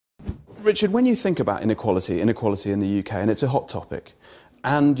Richard, when you think about inequality in the UK, and it's a hot topic,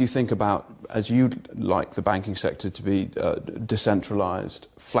 and you think about, as you'd like the banking sector to be decentralised,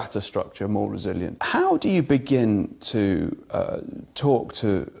 flatter structure, more resilient, how do you begin to talk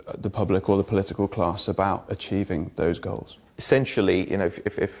to the public or the political class about achieving those goals? Essentially,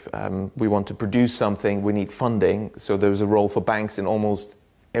 if we want to produce something, we need funding, so there's a role for banks in almost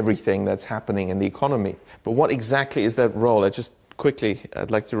everything that's happening in the economy. But what exactly is that role?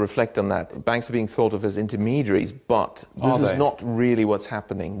 I'd like to reflect on that. Banks are being thought of as intermediaries, but this is not really what's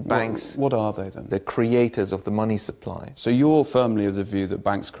happening. Banks... What are they then? They're creators of the money supply. So you're firmly of the view that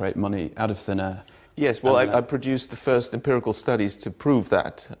banks create money out of thin air? Yes, well, I produced the first empirical studies to prove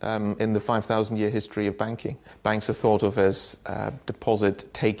that in the 5,000-year history of banking. Banks are thought of as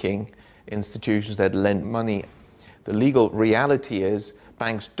deposit-taking institutions that lend money. The legal reality is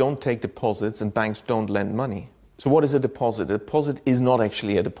banks don't take deposits and banks don't lend money. So what is a deposit? A deposit is not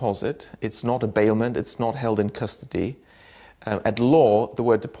actually a deposit. It's not a bailment. It's not held in custody. At law, the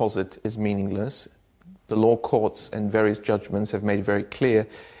word deposit is meaningless. The law courts and various judgments have made it very clear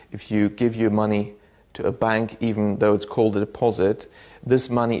if you give your money to a bank, even though it's called a deposit, this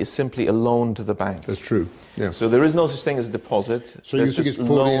money is simply a loan to the bank. That's true, yeah. So there is no such thing as a deposit. So you think it's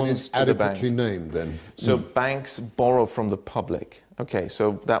poorly and inadequately named then? So banks borrow from the public. Okay,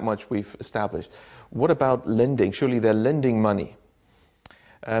 so that much we've established. What about lending? Surely they're lending money.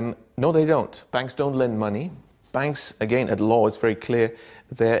 No, they don't. Banks don't lend money. Banks, again, at law, it's very clear,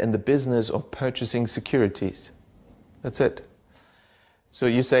 they're in the business of purchasing securities. That's it. So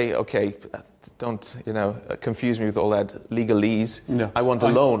you say, okay, don't confuse me with all that legalese. No. I want a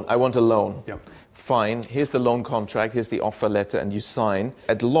loan. I want a loan. Yeah. Fine, here's the loan contract, here's the offer letter, and you sign.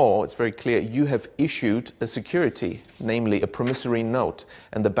 At law, it's very clear, you have issued a security, namely a promissory note,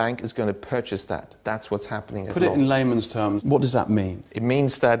 and the bank is going to purchase that. That's what's happening at law. Put it in layman's terms, what does that mean? It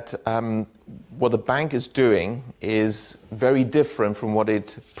means that what the bank is doing is very different from what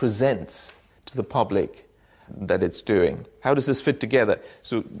it presents to the public that it's doing. How does this fit together?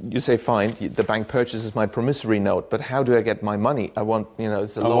 So you say, fine, the bank purchases my promissory note, but how do I get my money? I want,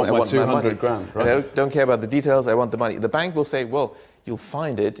 it's a loan. I want 200 grand, right? I don't care about the details, I want the money. The bank will say, well, you'll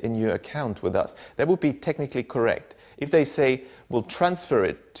find it in your account with us. That would be technically correct. If they say, we'll transfer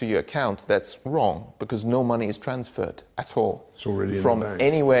it to your account, that's wrong, because no money is transferred at all. It's already in from the bank.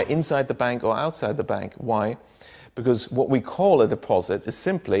 Anywhere inside the bank or outside the bank. Why? Because what we call a deposit is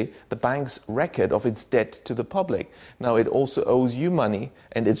simply the bank's record of its debt to the public. Now, it also owes you money,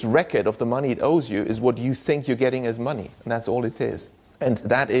 and its record of the money it owes you is what you think you're getting as money, and that's all it is. And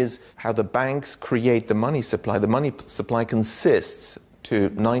that is how the banks create the money supply. The money supply consists to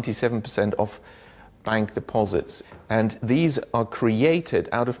 97% of bank deposits, and these are created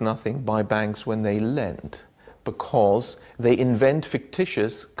out of nothing by banks when they lend, because they invent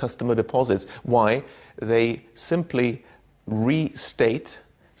fictitious customer deposits. Why? They simply restate,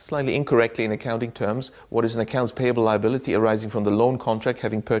 slightly incorrectly in accounting terms, what is an accounts payable liability arising from the loan contract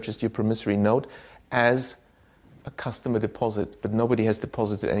having purchased your promissory note as a customer deposit, but nobody has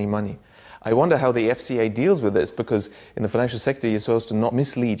deposited any money. I wonder how the FCA deals with this, because in the financial sector you're supposed to not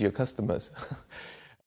mislead your customers.